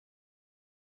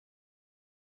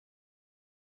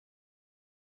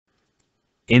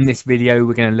In this video,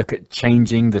 we're going to look at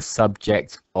changing the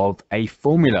subject of a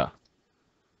formula.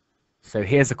 So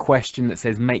here's a question that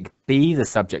says make B the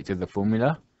subject of the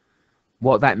formula.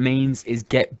 What that means is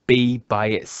get B by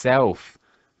itself.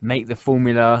 Make the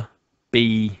formula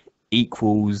B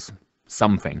equals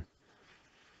something.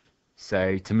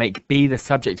 So to make B the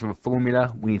subject of a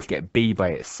formula, we need to get B by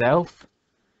itself.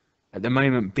 At the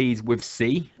moment, B's with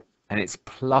C and it's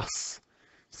plus.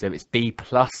 So it's B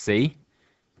plus C.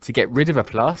 To get rid of a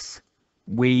plus,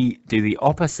 we do the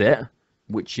opposite,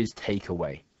 which is take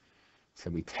away. So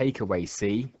we take away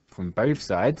C from both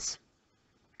sides,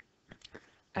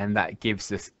 and that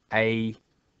gives us A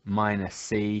minus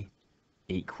C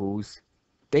equals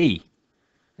B.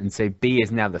 And so B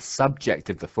is now the subject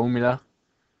of the formula.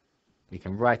 We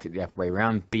can write it the other way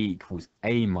around. B equals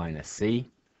A minus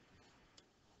C.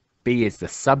 B is the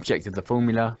subject of the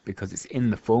formula because it's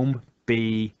in the form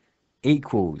B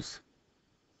equals.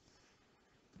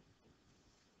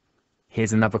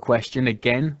 Here's another question.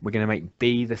 Again, we're going to make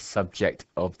B the subject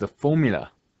of the formula.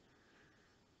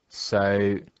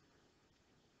 So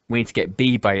we need to get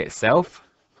B by itself.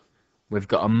 We've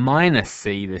got a minus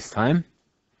C this time.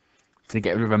 To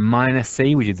get rid of a minus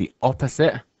C, we do the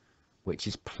opposite, which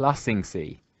is plusing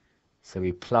C. So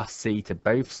we plus C to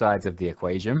both sides of the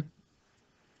equation.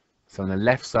 So on the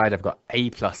left side, I've got A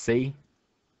plus C,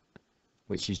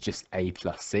 which is just A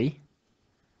plus C.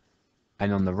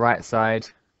 And on the right side,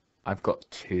 I've got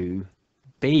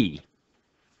 2B.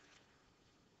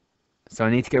 So I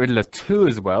need to get rid of the 2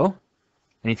 as well.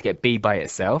 I need to get B by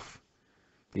itself.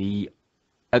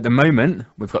 At the moment,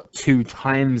 we've got 2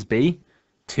 times B.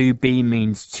 2B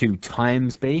means 2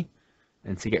 times B.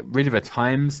 And to get rid of a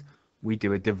times, we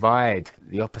do a divide.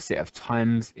 The opposite of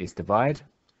times is divide.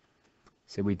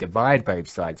 So we divide both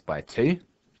sides by 2.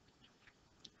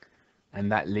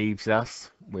 And that leaves us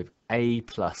with A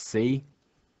plus C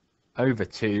over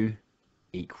 2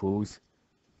 equals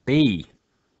B.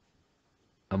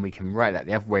 And we can write that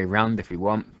the other way around if we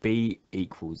want. B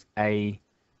equals A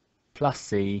plus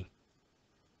C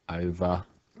over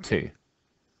 2.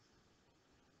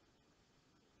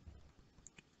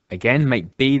 Again,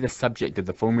 make B the subject of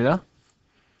the formula.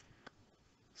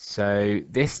 So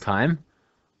this time,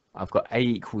 I've got A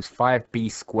equals 5B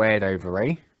squared over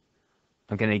A.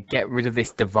 I'm going to get rid of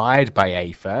this divide by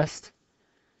A first.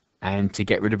 And to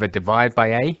get rid of a divide by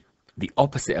A, the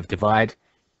opposite of divide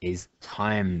is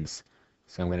times.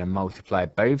 So I'm going to multiply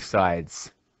both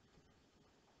sides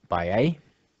by A.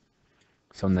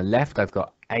 So on the left, I've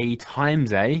got A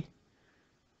times A.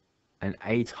 And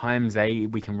A times A,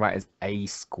 we can write as A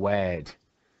squared.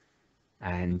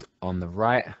 And on the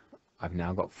right, I've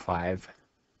now got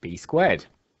 5B squared.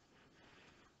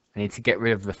 I need to get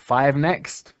rid of the 5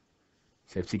 next.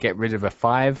 So to get rid of a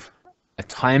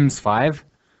times 5,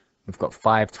 we've got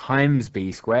 5 times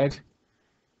B squared.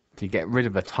 To get rid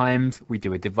of a times, we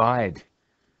do a divide.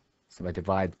 So I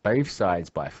divide both sides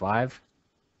by 5.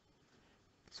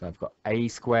 So I've got A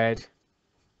squared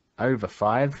over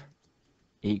 5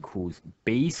 equals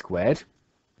B squared.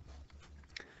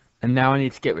 And now I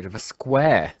need to get rid of a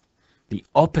square. The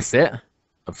opposite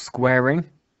of squaring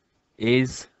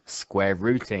is square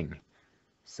rooting.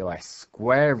 So I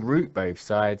square root both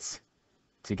sides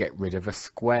to get rid of a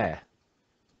square.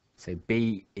 So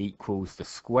B equals the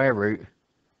square root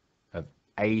of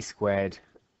A squared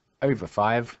over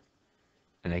 5.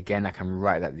 And again, I can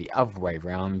write that the other way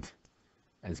around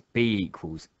as B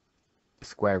equals the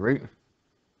square root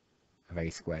of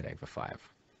A squared over 5.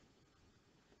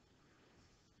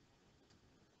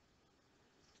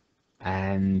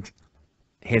 And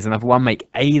here's another one. Make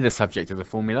A the subject of the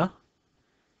formula.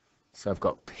 So I've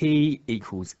got P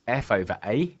equals F over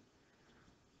A.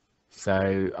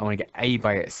 So I want to get A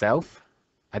by itself.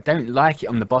 I don't like it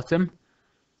on the bottom.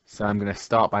 So I'm going to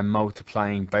start by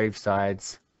multiplying both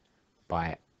sides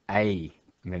by A.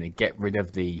 I'm going to get rid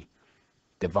of the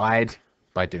divide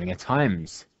by doing a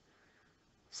times.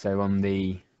 So on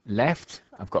the left,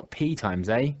 I've got P times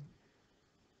A,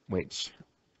 which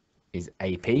is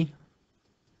AP.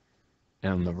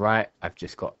 And on the right, I've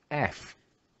just got F.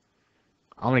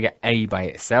 I want to get A by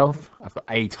itself. I've got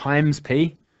A times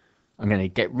P. I'm going to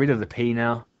get rid of the P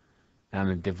now. And I'm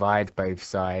going to divide both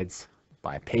sides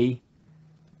by P,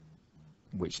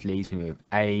 which leaves me with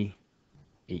A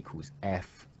equals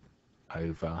F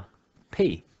over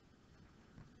P.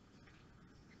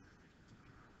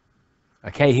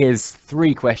 Okay, here's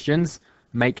 3 questions.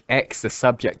 Make X the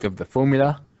subject of the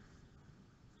formula.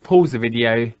 Pause the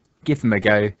video, give them a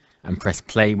go, and press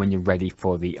play when you're ready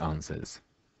for the answers.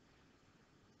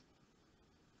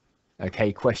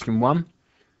 Okay, question 1.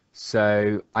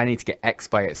 So I need to get x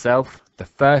by itself. The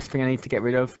first thing I need to get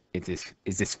rid of is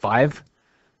this 5.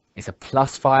 It's a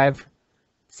plus 5,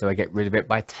 so I get rid of it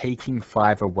by taking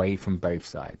 5 away from both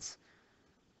sides.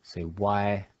 So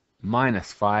y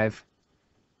minus 5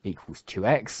 equals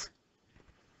 2x.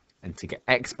 And to get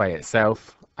x by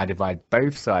itself, I divide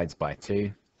both sides by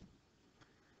 2,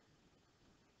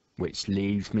 which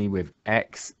leaves me with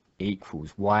x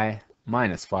equals y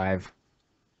minus 5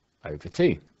 over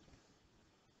 2.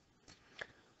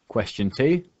 Question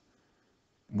 2,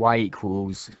 y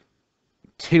equals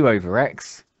 2 over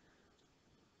x.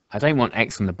 I don't want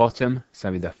x on the bottom,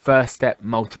 so the first step,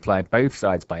 multiply both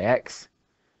sides by x,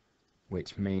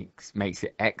 which makes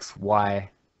it xy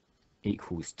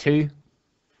equals 2.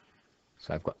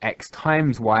 So I've got x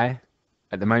times y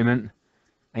at the moment.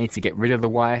 I need to get rid of the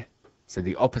y, so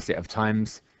the opposite of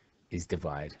times is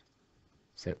divide.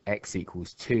 So x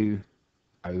equals 2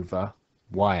 over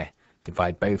y.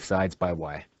 Divide both sides by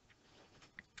y.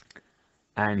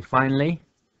 And finally,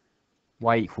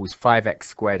 y equals 5x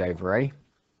squared over a.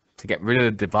 To get rid of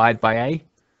the divide by a,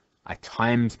 I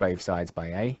times both sides by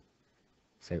a.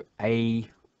 So ay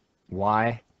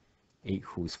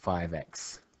equals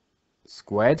 5x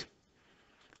squared.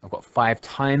 I've got 5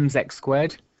 times x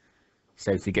squared.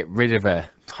 So to get rid of a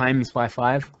times by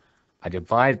 5, I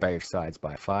divide both sides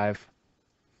by 5.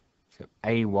 So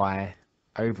ay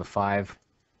over 5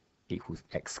 equals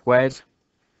x squared.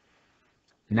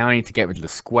 Now I need to get rid of the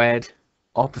squared.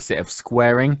 Opposite of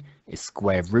squaring is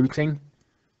square rooting.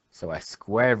 So I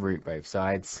square root both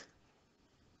sides.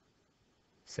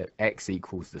 So x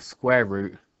equals the square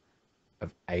root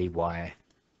of ay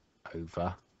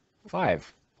over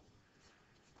 5.